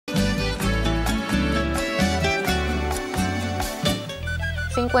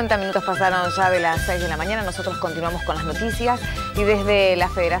50 minutos pasaron ya de las 6 de la mañana. Nosotros continuamos con las noticias y desde la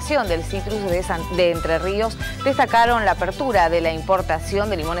Federación del Citrus de Entre Ríos destacaron la apertura de la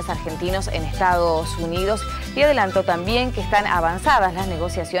importación de limones argentinos en Estados Unidos y adelantó también que están avanzadas las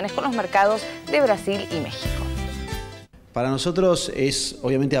negociaciones con los mercados de Brasil y México. Para nosotros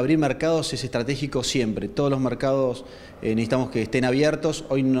obviamente abrir mercados es estratégico siempre. Todos los mercados necesitamos que estén abiertos.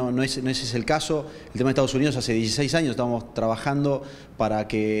 Hoy no ese es el caso. El tema de Estados Unidos hace 16 años estamos trabajando para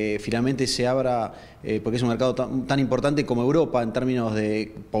que finalmente se abra, porque es un mercado tan importante como Europa en términos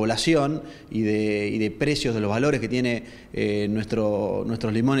de población y de precios, de los valores que tiene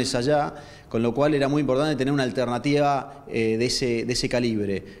nuestros limones allá, con lo cual era muy importante tener una alternativa de ese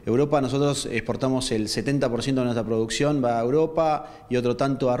calibre. Europa, nosotros exportamos el 70% de nuestra producción, va a Europa y otro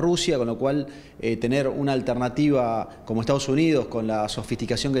tanto a Rusia, con lo cual tener una alternativa como Estados Unidos, con la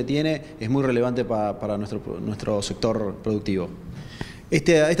sofisticación que tiene, es muy relevante para nuestro sector productivo.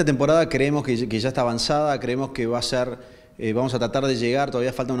 Esta temporada creemos que ya está avanzada, creemos que va a ser... vamos a tratar de llegar,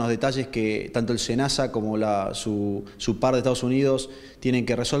 todavía faltan unos detalles que tanto el SENASA como su par de Estados Unidos tienen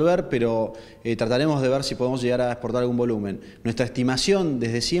que resolver, pero trataremos de ver si podemos llegar a exportar algún volumen. Nuestra estimación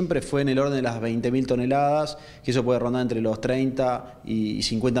desde siempre fue en el orden de las 20.000 toneladas, que eso puede rondar entre los 30 y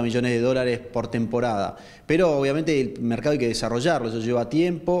 50 millones de dólares por temporada. Pero obviamente el mercado hay que desarrollarlo, eso lleva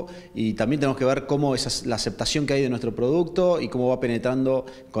tiempo y también tenemos que ver cómo es la aceptación que hay de nuestro producto y cómo va penetrando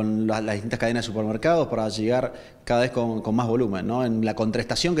con las distintas cadenas de supermercados para llegar cada vez con más volumen, ¿no? En la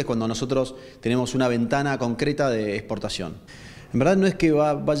contraestación, que es cuando nosotros tenemos una ventana concreta de exportación. En verdad no es que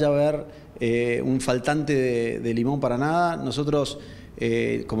vaya a haber un faltante de limón para nada. Nosotros,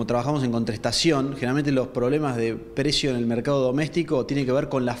 como trabajamos en contraestación, generalmente los problemas de precio en el mercado doméstico tienen que ver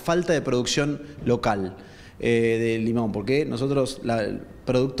con la falta de producción local de limón, porque nosotros el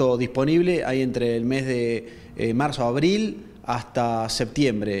producto disponible hay entre el mes de marzo a abril hasta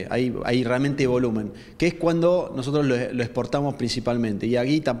septiembre, hay realmente volumen, que es cuando nosotros lo exportamos principalmente, y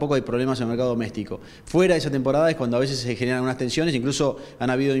aquí tampoco hay problemas en el mercado doméstico. Fuera de esa temporada es cuando a veces se generan unas tensiones, incluso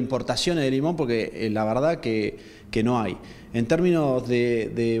han habido importaciones de limón porque la verdad que no hay. En términos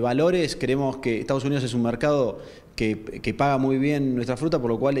de valores, creemos que Estados Unidos es un mercado que paga muy bien nuestra fruta,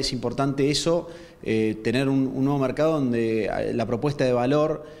 por lo cual es importante eso, tener un nuevo mercado donde la propuesta de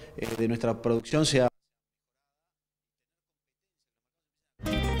valor de nuestra producción sea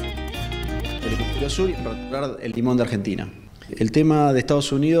sur y en particular el limón de Argentina. El tema de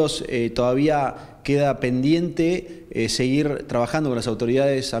Estados Unidos todavía queda pendiente seguir trabajando con las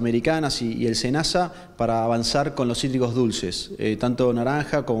autoridades americanas y el SENASA para avanzar con los cítricos dulces. Tanto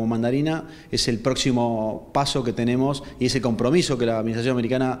naranja como mandarina es el próximo paso que tenemos y ese compromiso que la administración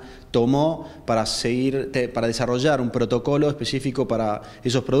americana tomó para desarrollar un protocolo específico para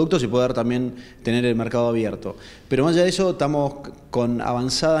esos productos y poder también tener el mercado abierto. Pero más allá de eso, estamos con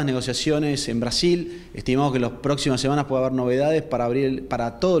avanzadas negociaciones en Brasil. Estimamos que en las próximas semanas puede haber novedades para abrir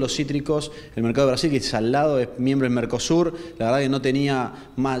para todos los cítricos el mercado de Brasil, que es al lado, es miembro del Mercosur. La verdad que no tenía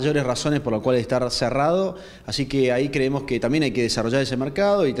mayores razones por las cuales estar cerrado, así que ahí creemos que también hay que desarrollar ese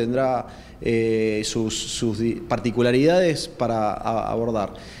mercado y tendrá sus particularidades para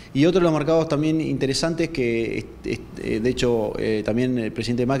abordar. Y otro de los mercados también interesantes que, de hecho, también el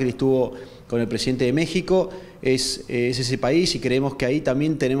presidente Macri estuvo con el presidente de México, es ese país, y creemos que ahí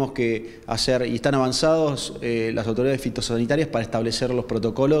también tenemos que hacer, y están avanzados las autoridades fitosanitarias para establecer los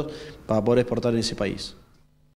protocolos para poder exportar en ese país.